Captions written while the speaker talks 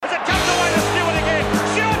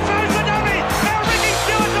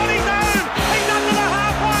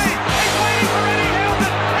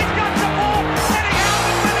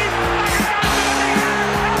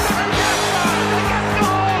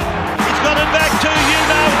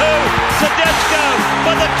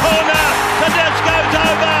for the corner. Tedesco's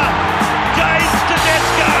over. James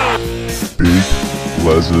Tedesco. Big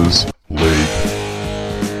Les's League.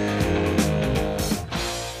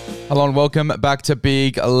 Hello and welcome back to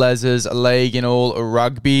Big Les's League and all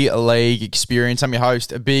rugby league experience. I'm your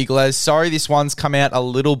host, Big Les. Sorry this one's come out a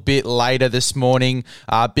little bit later this morning.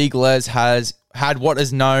 Big Les has had what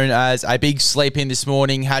is known as a big sleep in this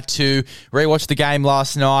morning, had to rewatch the game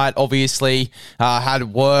last night, obviously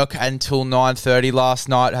had work until 9:30 last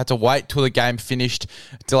night, had to wait till the game finished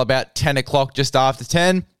till about 10 o'clock, just after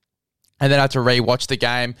 10. And then I had to rewatch the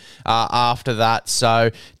game after that.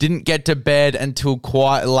 So didn't get to bed until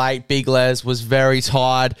quite late. Big Les was very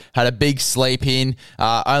tired, had a big sleep in,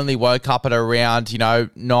 only woke up at around,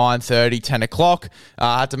 9:30, 10 o'clock.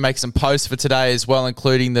 Had to make some posts for today as well,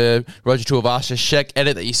 including the Roger Tuivasa Sheck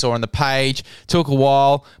edit that you saw on the page. Took a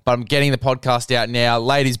while, but I'm getting the podcast out now.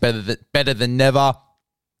 Late is better than never.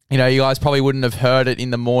 You guys probably wouldn't have heard it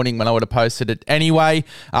in the morning when I would have posted it anyway.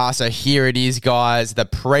 So here it is, guys, the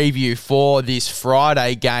preview for this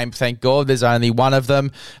Friday game. Thank God there's only one of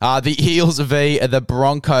them. The Eels v. the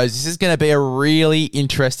Broncos. This is going to be a really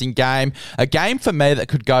interesting game. A game for me that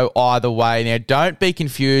could go either way. Now, don't be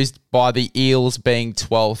confused by the Eels being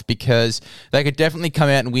 12th, because they could definitely come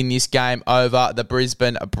out and win this game over the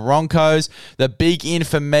Brisbane Broncos. The big in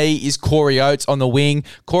for me is Corey Oates on the wing.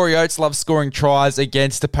 Corey Oates loves scoring tries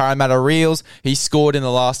against the Parramatta Eels. He scored in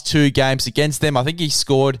the last two games against them. I think he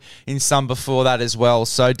scored in some before that as well.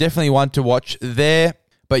 So definitely one to watch there.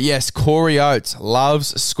 But yes, Corey Oates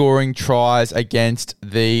loves scoring tries against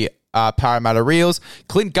the Parramatta Eels.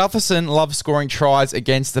 Clint Gutherson loves scoring tries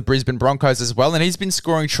against the Brisbane Broncos as well, and he's been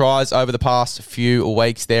scoring tries over the past few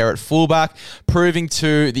weeks there at fullback, proving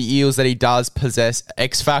to the Eels that he does possess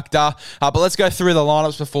X Factor. But let's go through the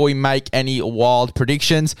lineups before we make any wild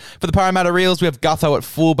predictions. For the Parramatta Eels, we have Gutho at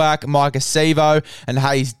fullback, Micah Sevo and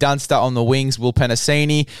Hayes Dunster on the wings, Will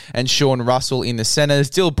Penasini and Sean Russell in the centres,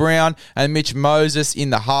 Dill Brown and Mitch Moses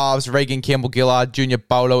in the halves, Regan Campbell-Gillard, Junior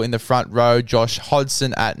Bolo in the front row, Josh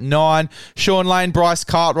Hodgson at 9, Sean Lane, Bryce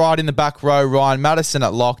Cartwright in the back row, Ryan Madison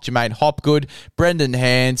at lock, Jermaine Hopgood, Brendan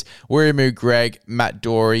Hands, Wirimu Greg, Matt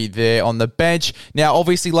Dory there on the bench. Now,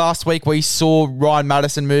 obviously, last week we saw Ryan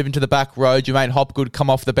Madison move into the back row, Jermaine Hopgood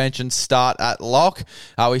come off the bench and start at lock.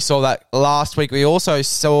 We saw that last week. We also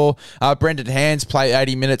saw Brendan Hands play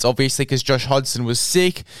 80 minutes, obviously, because Josh Hodgson was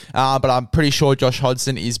sick, but I'm pretty sure Josh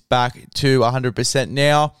Hodgson is back to 100%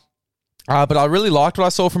 now. But I really liked what I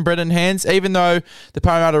saw from Brendan Hands, even though the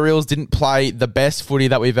Parramatta Eels didn't play the best footy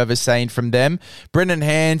that we've ever seen from them. Brendan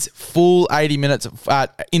Hands, full 80 minutes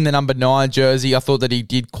in the number 9 jersey. I thought that he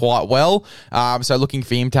did quite well. So looking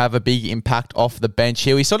for him to have a big impact off the bench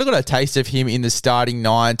here. We sort of got a taste of him in the starting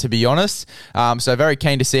 9, to be honest. So very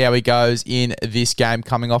keen to see how he goes in this game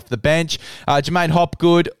coming off the bench. Jermaine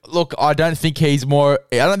Hopgood, look, I don't think he's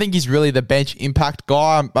really the bench impact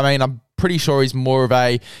guy. I'm pretty sure he's more of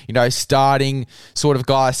a, starting sort of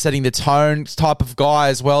guy, setting the tone type of guy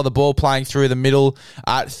as well. The ball playing through the middle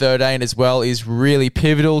at 13 as well is really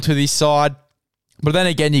pivotal to this side. But then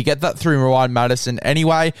again, you get that through Ryan Madison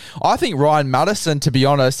anyway. I think Ryan Madison, to be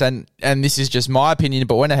honest, and this is just my opinion,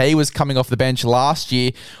 but when he was coming off the bench last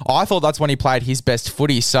year, I thought that's when he played his best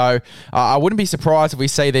footy. So I wouldn't be surprised if we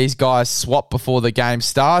see these guys swap before the game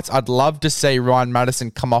starts. I'd love to see Ryan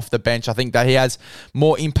Madison come off the bench. I think that he has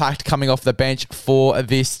more impact coming off the bench for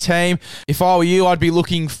this team. If I were you, I'd be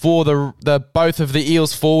looking for the both of the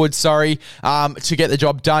Eels forwards, to get the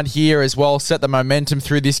job done here as well. Set the momentum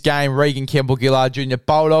through this game. Regan Campbell-Gillard, Junior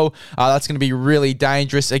Bolo. That's going to be really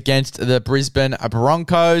dangerous against the Brisbane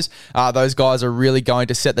Broncos. Those guys are really going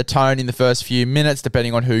to set the tone in the first few minutes,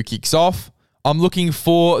 depending on who kicks off. I'm looking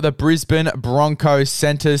for the Brisbane Broncos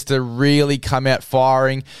centres to really come out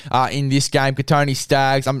firing in this game. Katoni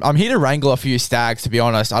Staggs. I'm here to wrangle a few Staggs, to be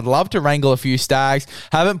honest. I'd love to wrangle a few Staggs.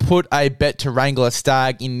 Haven't put a bet to wrangle a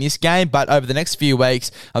Stag in this game, but over the next few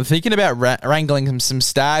weeks, I'm thinking about wrangling some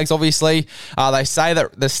Staggs. Obviously, they say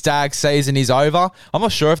that the Stag season is over. I'm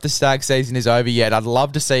not sure if the Stag season is over yet. I'd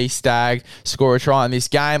love to see Stag score a try in this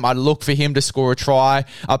game. I'd look for him to score a try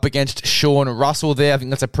up against Sean Russell there. I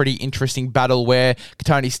think that's a pretty interesting battle where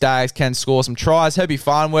Tony Staggs can score some tries. Herbie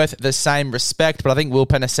Farnworth, the same respect, but I think Will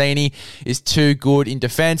Penasini is too good in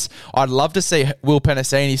defence. I'd love to see Will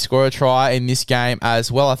Penasini score a try in this game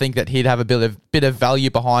as well. I think that he'd have a bit of value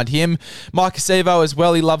behind him. Mike Sevo as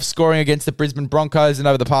well. He loves scoring against the Brisbane Broncos, and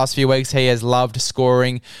over the past few weeks, he has loved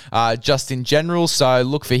scoring just in general. So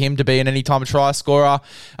look for him to be an anytime try scorer.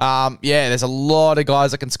 There's a lot of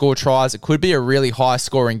guys that can score tries. It could be a really high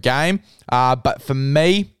scoring game. But for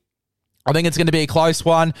me, I think it's going to be a close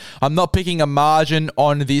one. I'm not picking a margin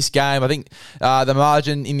on this game. I think the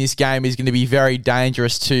margin in this game is going to be very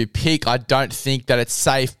dangerous to pick. I don't think that it's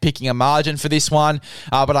safe picking a margin for this one,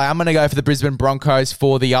 but I am going to go for the Brisbane Broncos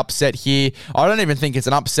for the upset here. I don't even think it's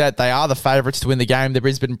an upset. They are the favourites to win the game, the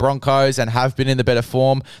Brisbane Broncos, and have been in the better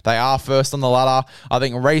form. They are first on the ladder. I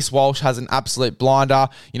think Reece Walsh has an absolute blinder.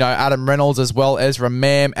 You know, Adam Reynolds as well, Ezra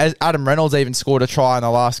Mam. Adam Reynolds even scored a try in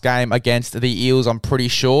the last game against the Eels, I'm pretty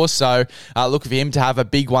sure. So look for him to have a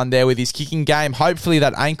big one there with his kicking game. Hopefully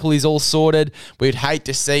that ankle is all sorted. We'd hate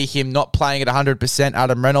to see him not playing at 100%,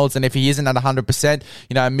 Adam Reynolds. And if he isn't at 100%,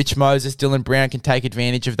 you know, Mitch Moses, Dylan Brown can take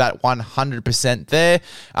advantage of that 100% there.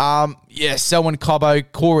 Selwyn Cobbo,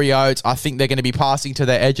 Corey Oates, I think they're going to be passing to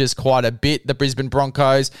their edges quite a bit, the Brisbane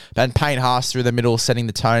Broncos. And Payne Haas through the middle, setting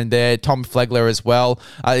the tone there. Tom Flegler as well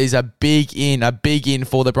is a big in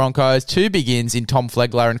for the Broncos. Two big ins in Tom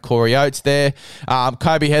Flegler and Corey Oates there.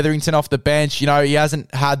 Kobe Hetherington off the bench. You know, he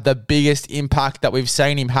hasn't had the biggest impact that we've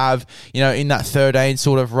seen him have, you know, in that 13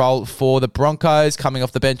 sort of role for the Broncos, coming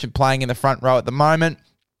off the bench and playing in the front row at the moment.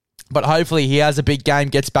 But hopefully he has a big game,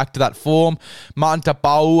 gets back to that form. Martin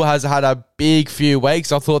Tapau has had a big few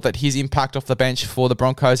weeks. I thought that his impact off the bench for the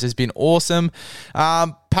Broncos has been awesome.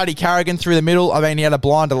 Paddy Carrigan through the middle. I mean, he had a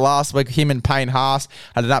blinder last week. Him and Payne Haas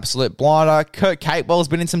had an absolute blinder. Kurt Capewell's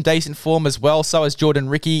been in some decent form as well. So has Jordan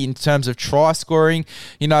Ricky in terms of try scoring.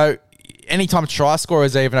 You know, anytime try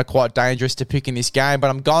scorers even are quite dangerous to pick in this game, but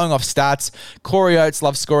I'm going off stats. Corey Oates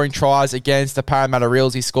loves scoring tries against the Parramatta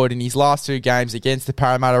Eels. He scored in his last two games against the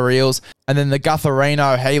Parramatta Eels. And then the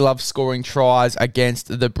Gutherino, he loves scoring tries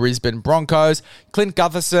against the Brisbane Broncos. Clint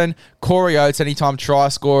Gutherson, Corey Oates, anytime try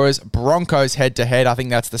scorers. Broncos head-to-head. I think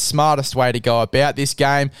that's the smartest way to go about this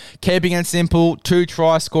game. Keeping it simple, 2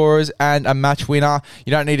 try scorers and a match winner.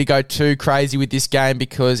 You don't need to go too crazy with this game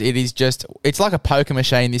because it's like a poker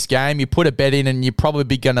machine, this game. You put a bet in and you're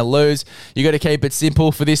probably going to lose. You got to keep it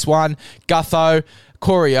simple for this one. Gutho,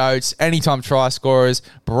 Corey Oates, anytime try scorers,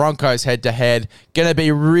 Broncos head-to-head. Going to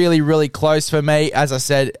be really, really close for me. As I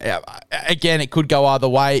said, again, it could go either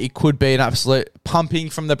way. It could be an absolute pumping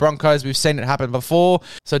from the Broncos. We've seen it happen before.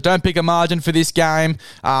 So don't pick a margin for this game.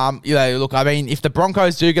 Look, I mean, if the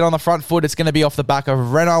Broncos do get on the front foot, it's going to be off the back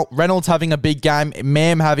of Reynolds having a big game,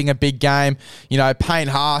 Mam having a big game, you know, Payne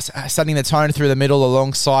Haas setting the tone through the middle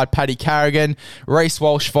alongside Paddy Carrigan, Reece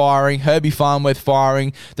Walsh firing, Herbie Farnworth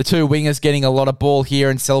firing, the two wingers getting a lot of ball here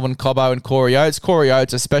in Selwyn Cobbo and Corey Oates. Corey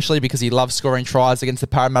Oates especially because he loves scoring tries against the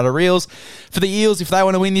Parramatta Eels. For the Eels, if they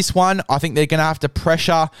want to win this one, I think they're going to have to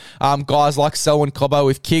pressure guys like Selwyn Cobbo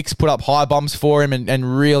with kicks, put up high bombs for him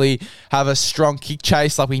and really have a strong kick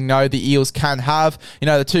chase like we know the Eels can have. You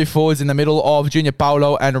know, the two forwards in the middle of Junior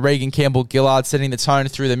Paulo and Regan Campbell-Gillard setting the tone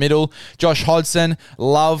through the middle. Josh Hodgson,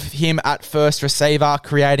 love him at first receiver,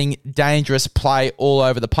 creating dangerous play all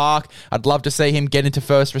over the park. I'd love to see him get into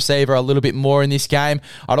first receiver a little bit more in this game.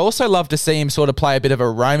 I'd also love to see him sort of play a bit of a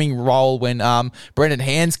roaming role when Brendan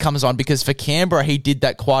Hands comes on, because for Canberra he did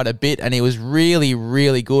that quite a bit and he was really,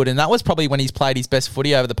 really good, and that was probably when he's played his best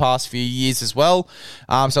footy over the past few years as well.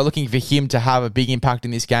 So looking for him to have a big impact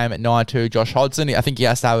in this game at 9-2. Josh Hodgson, I think he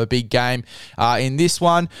has to have a big game in this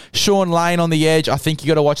one. Sean Lane on the edge, I think you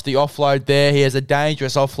got to watch the offload there. He has a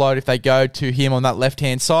dangerous offload if they go to him on that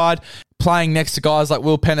left-hand side. Playing next to guys like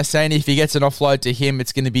Will Penasini, if he gets an offload to him,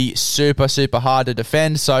 it's going to be super, super hard to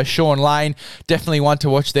defend. So Sean Lane, definitely one to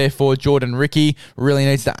watch there for Jordan Ricky. Really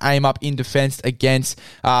needs to aim up in defence against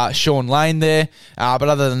Sean Lane there. But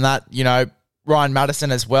other than that, you know, Ryan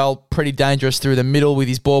Madison as well, pretty dangerous through the middle with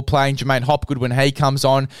his ball playing. Jermaine Hopgood, when he comes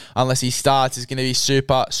on, unless he starts, is going to be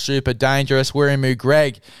super, super dangerous. Wirimu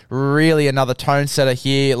Greg, really another tone setter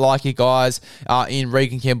here, like you guys in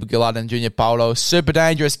Regan Campbell-Gillard and Junior Paulo. Super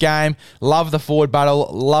dangerous game. Love the forward battle.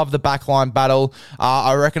 Love the backline battle.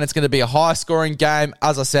 I reckon it's going to be a high-scoring game.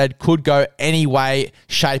 As I said, could go any way,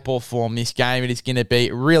 shape or form this game. It is going to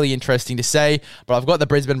be really interesting to see. But I've got the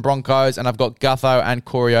Brisbane Broncos and I've got Gutho and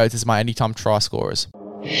Corey Oates as my anytime try scorers.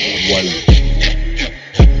 One.